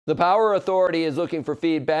The Power Authority is looking for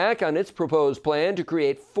feedback on its proposed plan to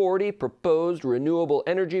create 40 proposed renewable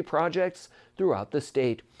energy projects throughout the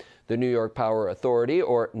state. The New York Power Authority,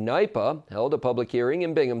 or NYPA, held a public hearing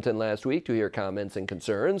in Binghamton last week to hear comments and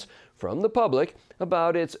concerns from the public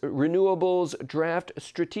about its renewables draft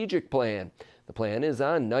strategic plan. The plan is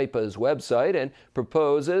on NYPA's website and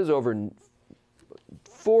proposes over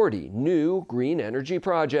 40 new green energy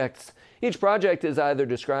projects. Each project is either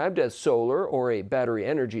described as solar or a battery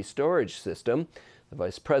energy storage system. The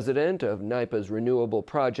vice president of NYPA's Renewable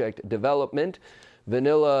Project Development,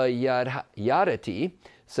 Vanilla Yadati,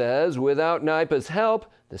 says without NYPA's help,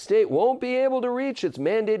 the state won't be able to reach its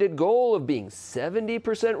mandated goal of being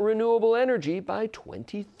 70% renewable energy by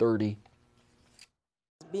 2030.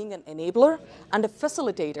 Being an enabler and a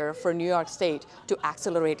facilitator for New York State to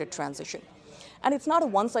accelerate a transition. And it's not a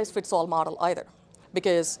one-size-fits-all model either,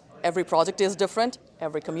 because every project is different,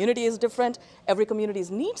 every community is different, every community's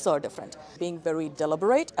needs are different. Being very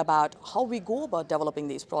deliberate about how we go about developing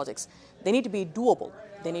these projects. They need to be doable,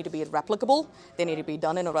 they need to be replicable, they need to be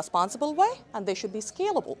done in a responsible way, and they should be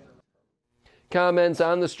scalable. Comments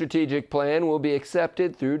on the strategic plan will be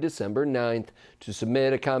accepted through December 9th. To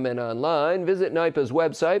submit a comment online, visit NYPA's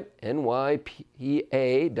website,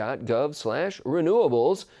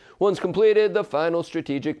 nypa.gov/renewables. Once completed, the final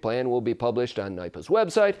strategic plan will be published on NYPA's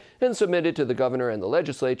website and submitted to the governor and the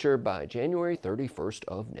legislature by January 31st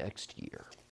of next year.